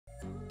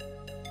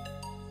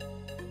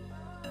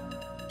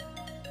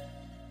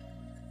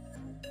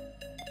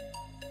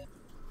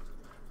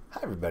Hi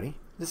everybody,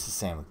 this is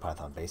Sam with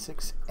Python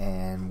Basics,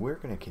 and we're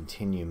going to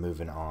continue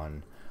moving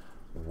on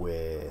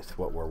with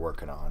what we're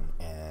working on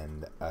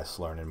and us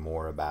learning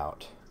more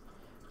about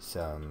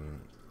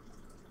some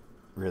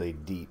really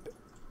deep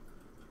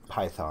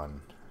Python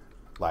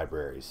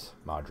libraries,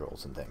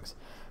 modules, and things.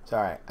 So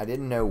alright, I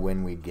didn't know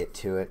when we'd get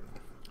to it,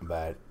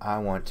 but I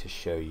want to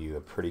show you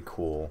a pretty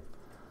cool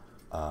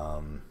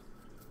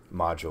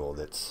module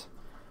that's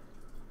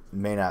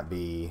may not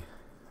be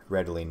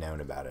readily known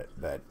about it,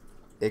 but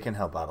it can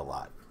help out a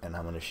lot, and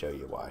I'm going to show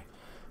you why.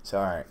 So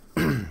alright,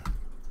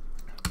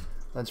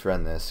 let's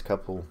run this.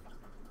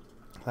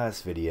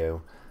 Last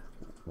video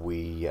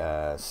we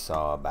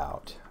saw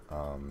about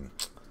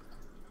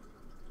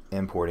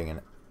importing an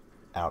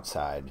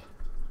outside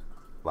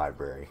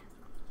library,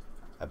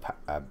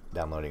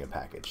 downloading a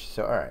package.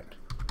 So alright,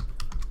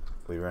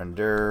 we run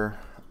dir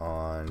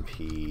on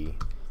p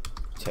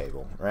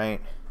table,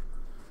 right?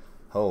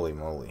 Holy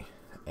moly.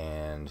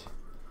 And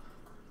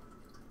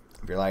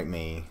if you're like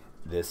me,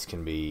 this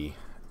can be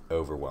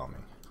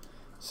overwhelming.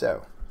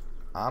 So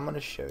I'm going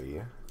to show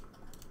you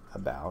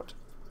about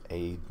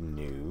an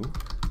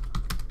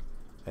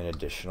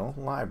additional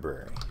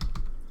library,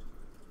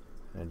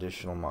 an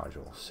additional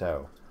module.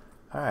 So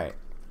alright,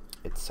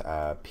 it's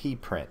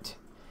Pprint,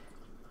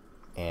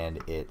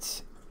 and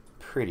it's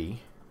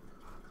pretty,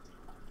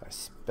 if I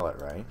spell it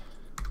right,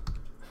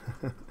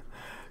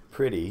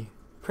 pretty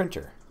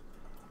printer.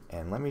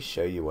 And let me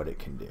show you what it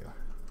can do.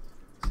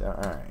 So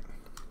alright,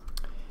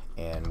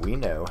 and we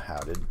know how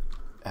to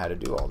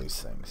do all these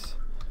things.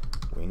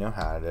 We know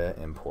how to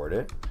import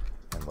it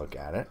and look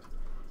at it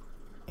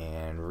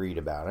and read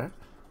about it.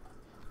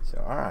 So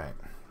alright,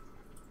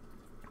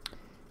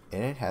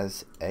 and it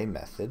has a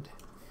method.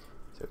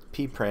 So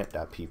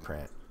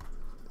pprint.pprint.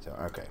 So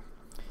okay,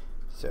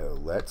 so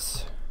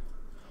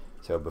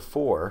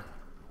before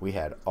we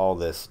had all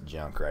this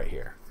junk right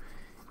here,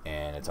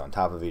 and it's on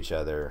top of each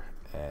other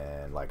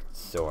and like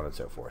so on and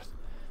so forth.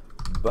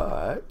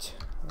 But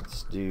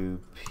let's do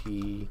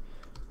pprint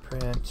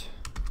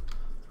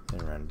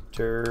and run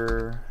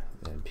dir,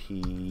 then p,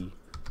 if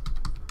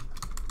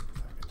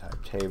I can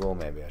type table,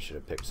 maybe I should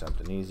have picked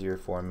something easier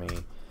for me.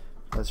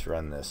 Let's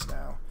run this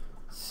now,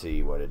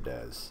 see what it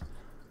does.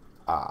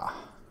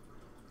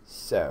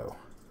 So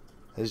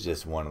this is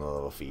just one of the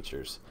little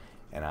features,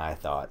 and I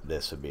thought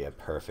this would be a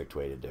perfect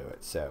way to do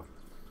it. So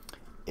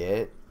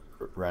it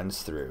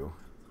runs through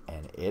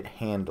and it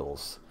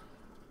handles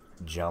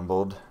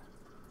jumbled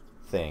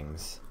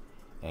things,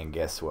 and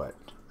guess what?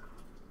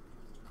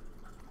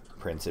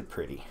 Prints it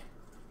pretty.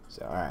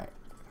 So alright,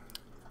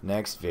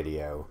 next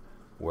video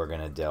we're going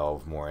to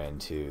delve more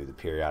into the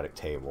periodic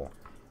table,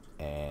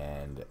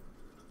 and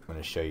I'm going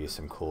to show you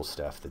some cool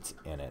stuff that's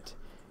in it,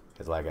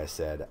 because like I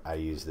said, I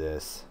use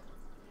this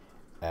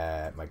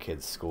at my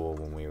kids' school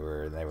when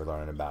they were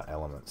learning about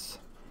elements,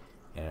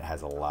 and it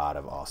has a lot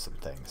of awesome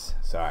things.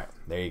 So alright,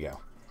 there you go.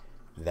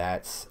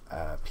 That's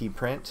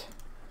Pprint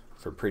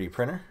for Pretty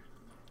Printer.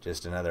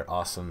 Just another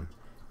awesome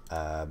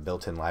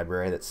built-in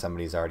library that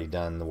somebody's already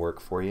done the work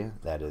for you,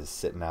 that is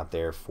sitting out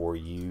there for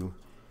you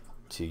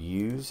to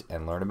use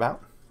and learn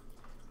about.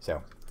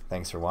 So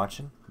thanks for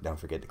watching. Don't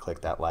forget to click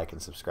that like and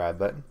subscribe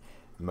button.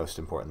 Most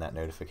important, that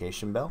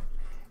notification bell.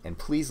 And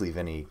please leave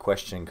any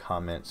question,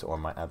 comments, or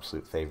my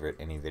absolute favorite,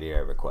 any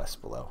video requests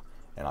below,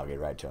 and I'll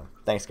get right to them.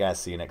 Thanks guys,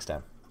 see you next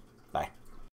time. Bye.